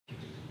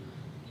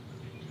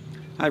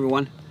Hi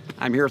everyone,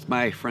 I'm here with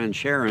my friend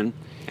Sharon,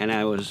 and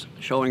I was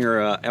showing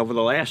her over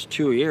the last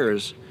 2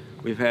 years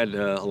we've had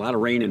a lot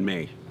of rain in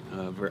May,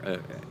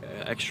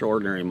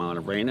 extraordinary amount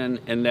of rain,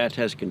 and that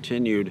has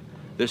continued.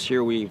 This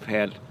year we've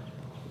had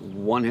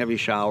one heavy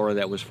shower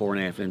that was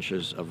 4.5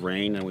 inches of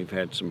rain, and we've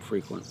had some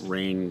frequent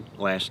rain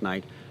last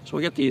night. So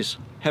we get these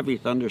heavy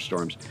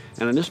thunderstorms,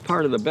 and in this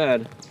part of the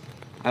bed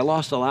I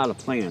lost a lot of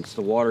plants.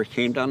 The water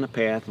came down the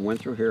path and went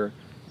through here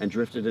and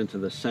drifted into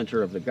the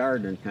center of the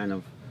garden and kind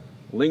of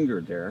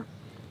lingered there.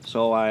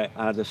 So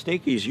the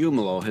Stakey's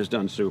Humalo has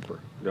done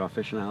super, the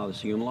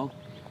Officinalis Humalo.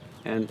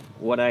 And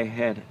what I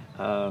had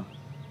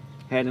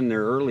in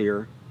there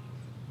earlier,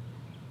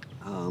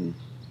 I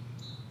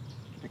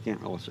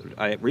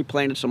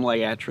replanted some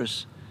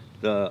liatris.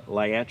 The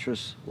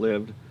liatris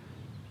lived,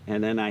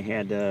 and then I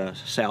had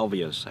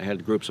salvias. I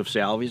had groups of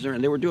salvias there,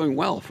 and they were doing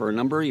well for a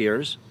number of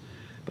years,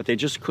 but they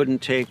just couldn't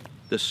take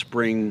the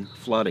spring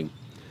flooding.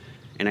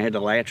 And I had the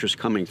liatris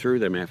coming through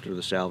them after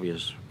the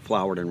salvias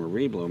flowered and were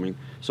reblooming.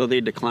 So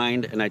they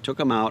declined, and I took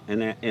them out,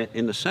 and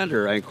in the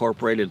center I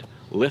incorporated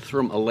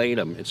Lythrum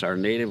elatum. It's our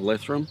native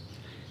Lythrum.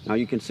 Now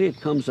you can see it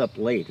comes up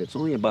late. It's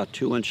only about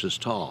 2 inches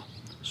tall.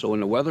 So when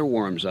the weather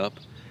warms up,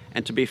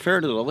 and to be fair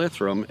to the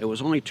Lythrum, it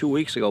was only 2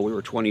 weeks ago we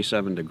were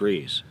 27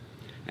 degrees.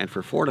 And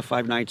for 4 to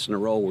 5 nights in a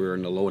row we were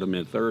in the low to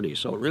mid 30s.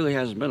 So it really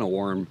hasn't been a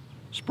warm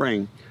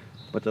spring,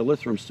 but the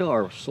Lythrum still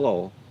are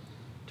slow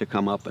to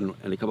come up and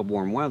they come up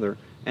warm weather.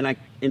 And I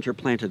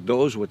interplanted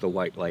those with the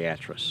white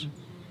liatris.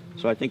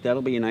 So I think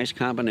that'll be a nice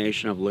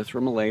combination of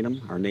Lythrum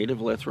elatum, our native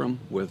Lythrum,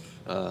 with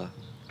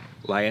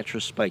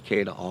Liatris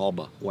spicata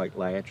alba, white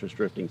liatris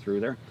drifting through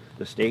there.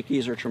 The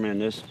Stakeys are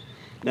tremendous.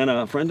 Then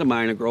a friend of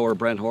mine, a grower,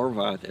 Brent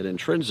Horvath at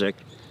Intrinsic,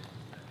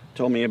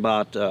 told me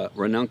about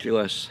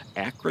Ranunculus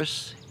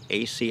acris,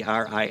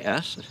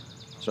 A-C-R-I-S.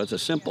 So it's a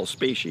simple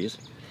species.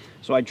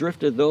 So I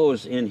drifted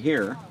those in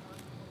here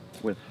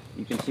with,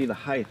 you can see the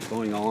height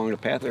going along the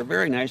path. They're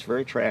very nice,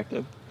 very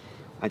attractive.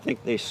 I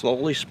think they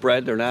slowly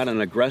spread. They're not an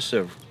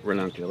aggressive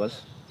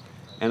ranunculus.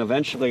 And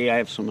eventually I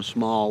have some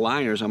small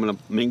liners. I'm going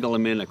to mingle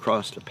them in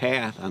across the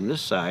path on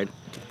this side,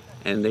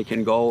 and they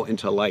can go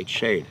into light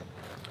shade.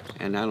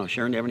 And I don't know,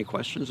 Sharon, do you have any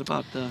questions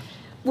about the...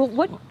 Well,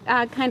 what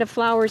kind of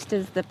flowers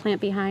does the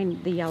plant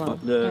behind the yellow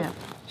have?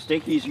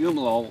 Stakey's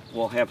Humalo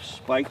will have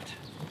spiked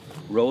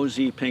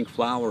rosy pink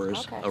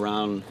flowers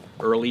around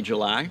early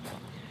July,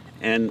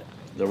 and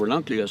the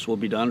ranunculus will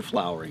be done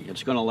flowering.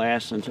 It's going to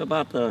last until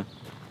about the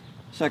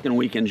second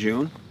week in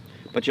June,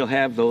 but you'll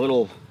have the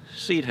little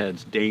seed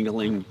heads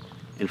dangling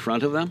in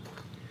front of them,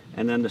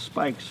 and then the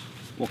spikes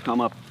will come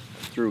up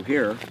through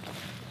here,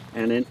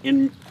 and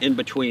in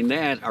between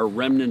that are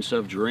remnants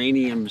of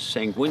Geranium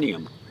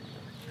sanguineum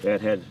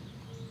that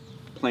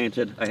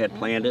I had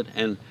planted,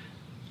 and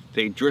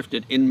they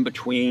drifted in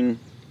between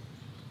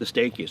the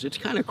Stakeys. It's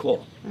kind of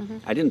cool.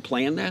 I didn't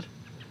plan that,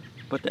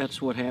 but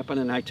that's what happened,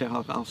 and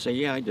I'll say,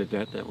 yeah, I did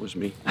that. That was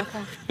me.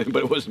 Okay.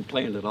 But it wasn't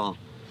planned at all.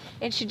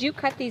 And should you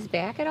cut these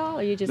back at all,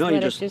 or you just no,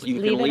 let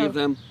you can leave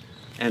them,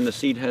 and the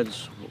seed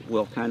heads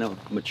will kind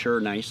of mature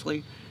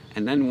nicely.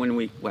 And then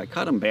when I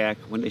cut them back,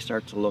 when they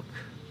start to look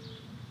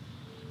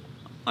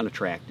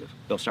unattractive,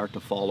 they'll start to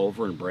fall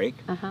over and break,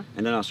 and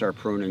then I'll start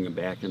pruning them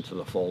back into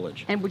the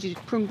foliage. And would you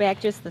prune back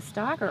just the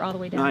stalk, or all the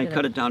way down? No, I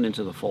cut it down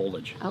into the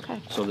foliage. Okay.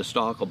 So the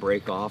stalk will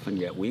break off and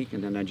get weak,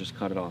 and then I just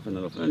cut it off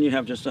into the, and you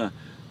have just a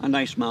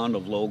nice mound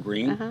of low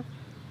green.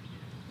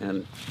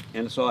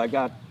 And so I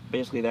got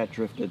basically that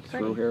drifted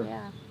through here.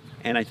 Yeah.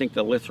 And I think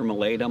the Lythrum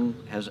elatum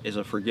is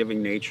a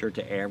forgiving nature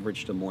to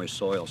average to moist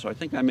soil. So I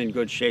think I'm in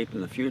good shape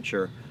in the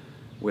future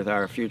with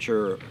our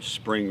future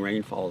spring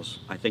rainfalls.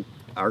 I think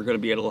are going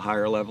to be at a little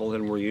higher level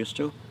than we're used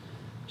to.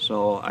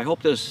 So I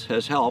hope this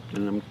has helped,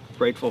 and I'm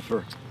grateful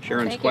for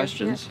Sharon's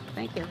questions. Yes,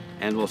 thank you.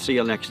 And we'll see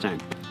you next time.